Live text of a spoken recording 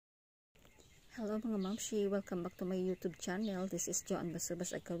Hello mga Momshie, welcome back to my YouTube channel. This is Joean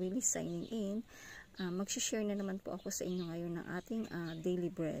Basubas Akawili signing in. Mag-share na naman po ako sa inyo ngayon ng ating daily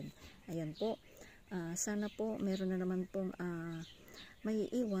bread. Ayan po, sana po meron na naman pong may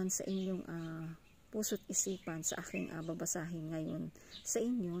iiwan sa inyong puso't isipan sa aking babasahin ngayon sa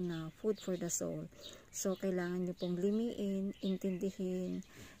inyo na food for the soul. So kailangan nyo pong limiin, intindihin,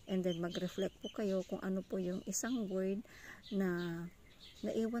 and then mag-reflect po kayo kung ano po yung isang word na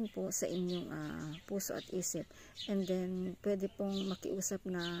naiwan po sa inyong puso at isip. And then pwede pong makiusap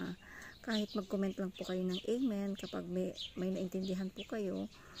na kahit mag-comment lang po kayo ng amen kapag may naintindihan po kayo,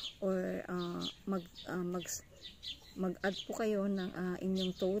 or mag-add po kayo ng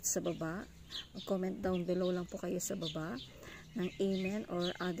inyong thoughts sa baba. Mag-comment down below lang po kayo sa baba ng amen or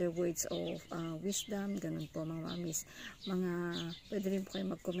other words of wisdom. Ganun po mga mamis. Pwede rin po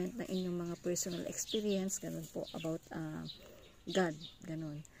kayo mag-comment ng inyong mga personal experience. Ganun po about God,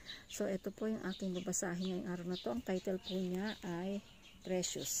 ganun. So, ito po yung aking babasahin ngayong araw na to. Ang title po niya ay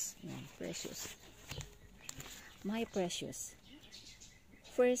Precious. Yan, Precious. My Precious.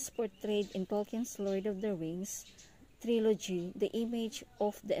 First portrayed in Tolkien's Lord of the Rings trilogy, the image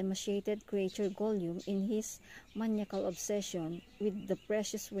of the emaciated creature Gollum in his maniacal obsession with the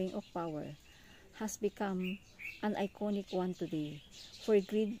precious ring of power has become an iconic one today for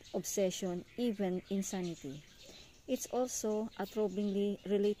greed, obsession, even insanity. It's also a throbbingly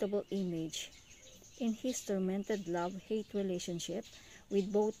relatable image in his tormented love-hate relationship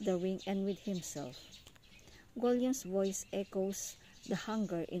with both the ring and with himself. Gollum's voice echoes the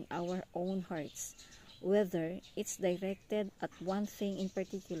hunger in our own hearts, whether it's directed at one thing in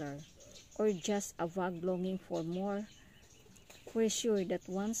particular or just a vague longing for more. We're sure that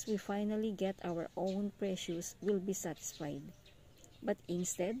once we finally get our own precious, we'll be satisfied. But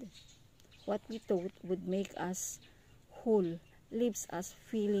instead, what we thought would make us whole leaves us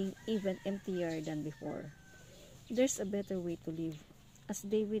feeling even emptier than before. There's a better way to live, as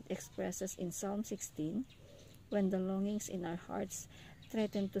David expresses in Psalm 16, when the longings in our hearts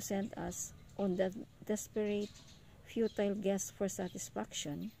threaten to send us on that desperate, futile quest for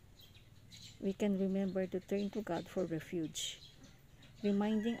satisfaction. We can remember to turn to God for refuge,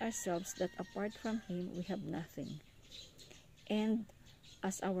 reminding ourselves that apart from Him we have nothing. And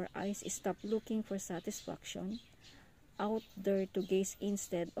as our eyes stop looking for satisfaction out there to gaze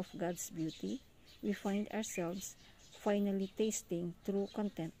instead of God's beauty, we find ourselves finally tasting true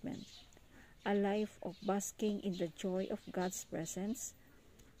contentment, a life of basking in the joy of God's presence,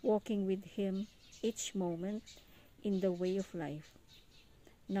 walking with Him each moment in the way of life,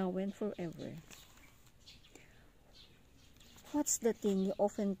 now and forever. What's the thing you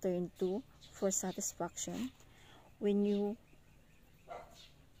often turn to for satisfaction when you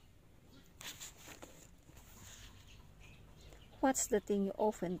What's the thing you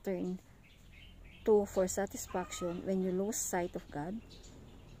often turn to for satisfaction when you lose sight of God,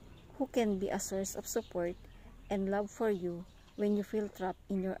 who can be a source of support and love for you when you feel trapped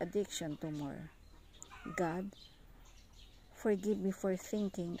in your addiction to more? God, forgive me for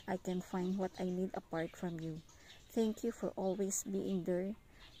thinking I can find what I need apart from you. Thank you for always being there,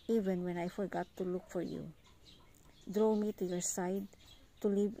 even when I forgot to look for you. Draw me to your side to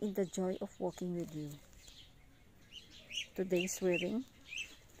live in the joy of walking with you. Today's reading,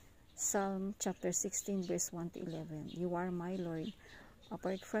 Psalm chapter 16 verse 1 to 11. You are my Lord.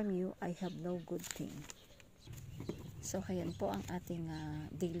 Apart from you, I have no good thing. So, ayan po ang ating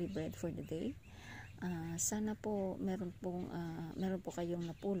daily bread for the day. Sana po meron po kayong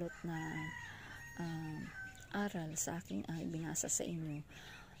napulot na aral sa aking binasa sa inyo.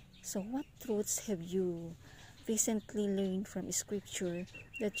 So, what truths have you recently learned from Scripture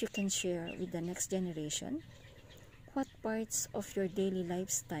that you can share with the next generation? What parts of your daily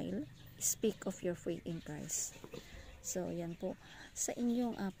lifestyle speak of your faith in Christ? So, yan po. Sa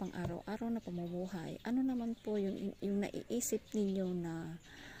inyong pang-araw-araw na pamumuhay, ano naman po yung naiisip ninyo na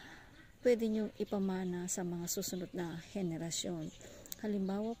pwede nyo ipamana sa mga susunod na henerasyon?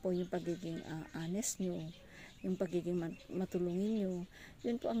 Halimbawa po, yung pagiging honest nyo, yung pagiging matulungin nyo,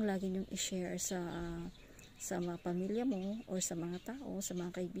 yun po ang lagi nyong i-share sa mga pamilya mo or sa mga tao, sa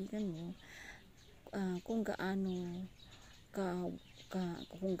mga kaibigan mo. Kung gaano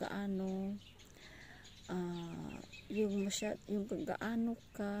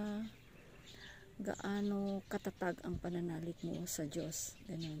gaano katatag ang pananalig mo sa Diyos.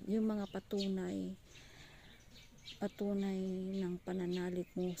 Ganun. Yung mga patunay ng pananalig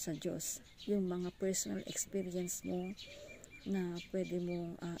mo sa Diyos, yung mga personal experience mo na pwede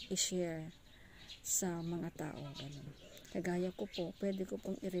mong i-share sa mga tao. Ganun. Kagaya ko po, pwede ko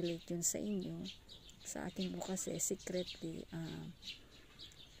pong i-relate yun sa inyo. Sa akin po kasi secretly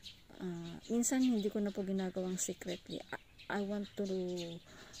minsan hindi ko na po ginagawang secretly. I want to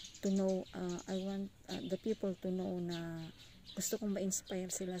know, I want the people to know na gusto kong ma-inspire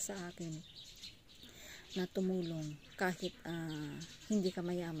sila sa akin na tumulong kahit hindi ka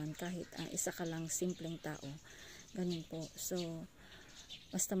mayaman, kahit isa ka lang simpleng tao. Ganun po. So,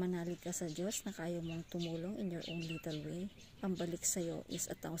 basta manalig ka sa Diyos na kaya mong tumulong in your own little way, pambalik sa'yo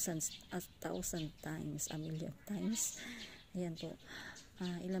is a thousand times, a million times. Ayan po.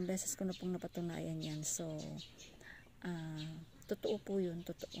 Ilang beses ko na pong napatunayan yan. So, totoo po yun,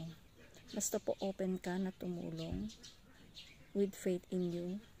 totoo. Basta po open ka na tumulong, with faith in you,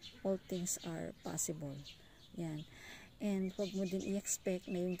 all things are possible. Yan. And huwag mo din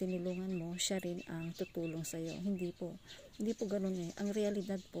i-expect na yung tinulungan mo, siya rin ang tutulong sa'yo. Hindi po ganun eh. Ang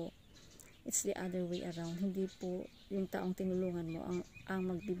realidad po, it's the other way around. Hindi po yung taong tinulungan mo ang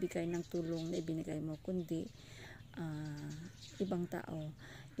magbibigay ng tulong na ibinigay mo, kundi ibang tao,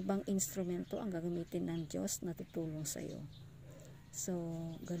 ibang instrumento ang gagamitin ng Diyos na tutulong sa'yo. So,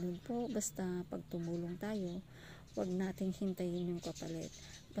 ganun po. Basta pag tumulong tayo, huwag nating hintayin yung kapalit.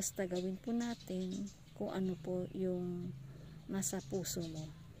 Basta gawin po natin kung ano po yung nasa puso mo,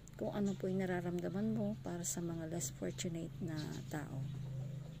 kung ano po yung nararamdaman mo para sa mga less fortunate na tao.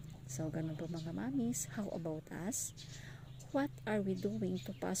 So, ganun po mga mamis. How about us? What are we doing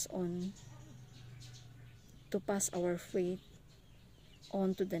to pass our faith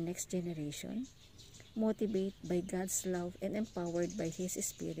on to the next generation? Motivated by God's love and empowered by His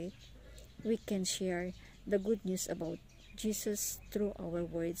Spirit, we can share the good news about Jesus through our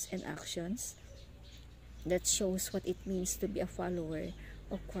words and actions that shows what it means to be a follower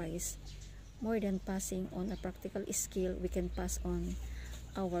of Christ. More than passing on a practical skill, we can pass on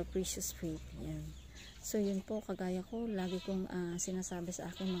our precious faith. Yan. So yun po, kagaya ko, lagi kong sinasabi sa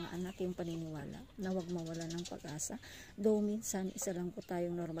aking mga anak yung paniniwala na huwag mawala ng pag-asa. Though minsan isa lang po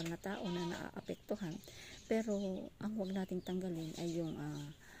tayong normal na tao na naaapektuhan, pero ang huwag nating tanggalin ay yung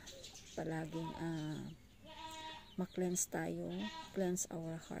palaging ma-cleanse tayo, cleanse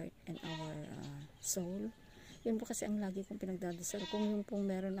our heart and our soul. Yun po kasi ang lagi kong pinagdadasal. Kung yung pong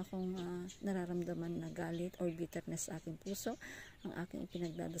meron akong nararamdaman na galit or bitterness sa aking puso, ang aking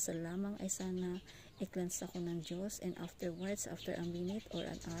pinagdadasal lamang ay sana i-cleanse ako ng Diyos, and afterwards, after a minute or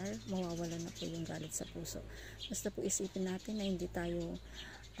an hour, mawawala na po yung galit sa puso. Basta po isipin natin na hindi tayo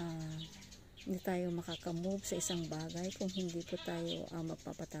makakamove sa isang bagay kung hindi po tayo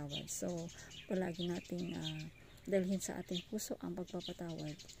magpapatawad. So, palagi nating dalhin sa ating puso ang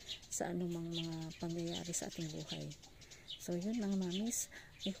pagpapatawad sa anumang mga pangyayari sa ating buhay. So yun mga mamis,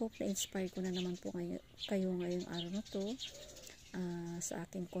 I hope na inspire ko na naman po kayo ngayong araw na to sa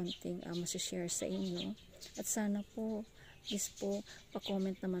aking konting masishare sa inyo. At sana po, please po,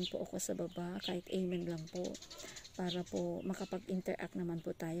 pa-comment naman po ako sa baba, kahit amen lang po, para po makapag-interact naman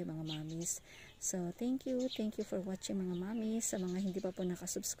po tayo mga mamis. So thank you for watching mga mamis. Sa mga hindi pa po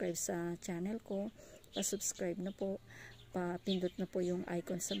nakasubscribe sa channel ko, pa-subscribe na po, pa-pindot na po yung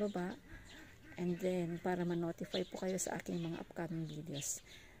icon sa baba, and then para ma-notify po kayo sa aking mga upcoming videos.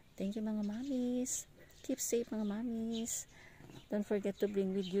 Thank you mga mamis. Keep safe mga mamis. Don't forget to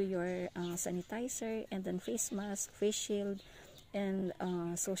bring with you your sanitizer, and then face mask, face shield, and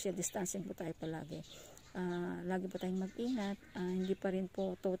social distancing po tayo palagi. Lagi po tayong mag-ingat. Hindi pa rin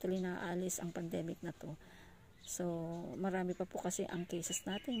po totally naaalis ang pandemic na to. So, marami pa po kasi ang cases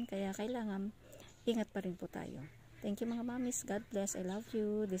natin, kaya kailangan ingat pa rin po tayo. Thank you mga mamis. God bless. I love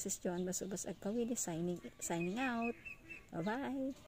you. This is Joan Basubas Agkawili signing out. Bye-bye.